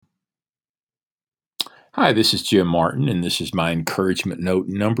Hi, this is Jim Martin, and this is my encouragement note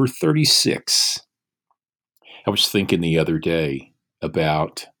number 36. I was thinking the other day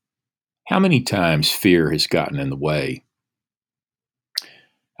about how many times fear has gotten in the way.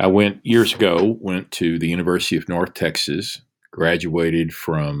 I years ago, went to the University of North Texas, graduated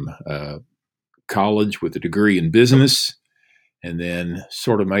from college with a degree in business, and then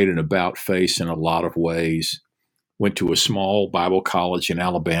sort of made an about face in a lot of ways. Went to a small Bible college in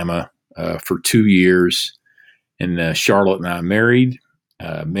Alabama for 2 years, and Charlotte and I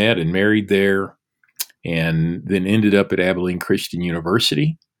met and married there, and then ended up at Abilene Christian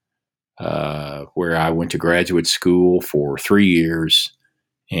University, where I went to graduate school for 3 years,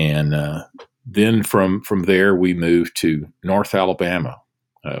 and then from there we moved to North Alabama,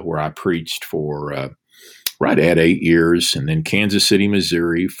 where I preached for right at 8 years, and then Kansas City,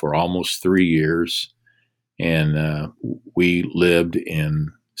 Missouri, for almost 3 years, and we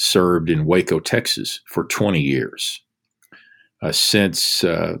served in Waco, Texas, for 20 years. Since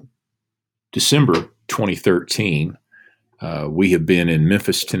December 2013, we have been in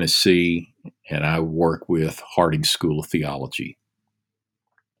Memphis, Tennessee, and I work with Harding School of Theology.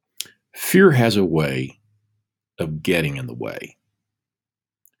 Fear has a way of getting in the way.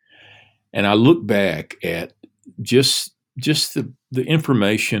 And I look back at just the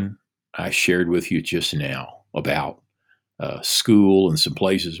information I shared with you just now about school and some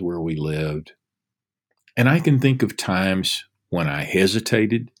places where we lived. And I can think of times when I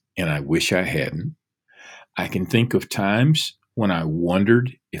hesitated and I wish I hadn't. I can think of times when I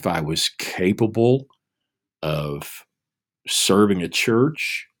wondered if I was capable of serving a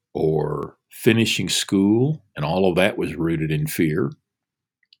church or finishing school, and all of that was rooted in fear.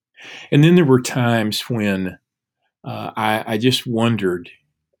 And then there were times when I just wondered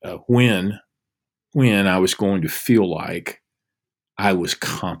when I was going to feel like I was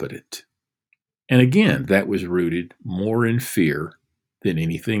competent. And again, that was rooted more in fear than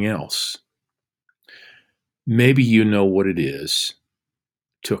anything else. Maybe you know what it is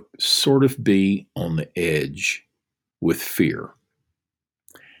to sort of be on the edge with fear.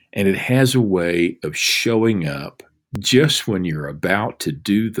 And it has a way of showing up just when you're about to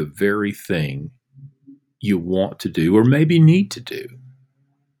do the very thing you want to do or maybe need to do.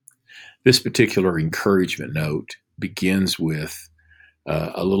 This particular encouragement note begins with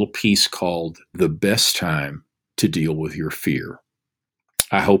a little piece called The Best Time to Deal with Your Fear.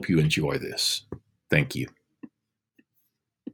 I hope you enjoy this. Thank you.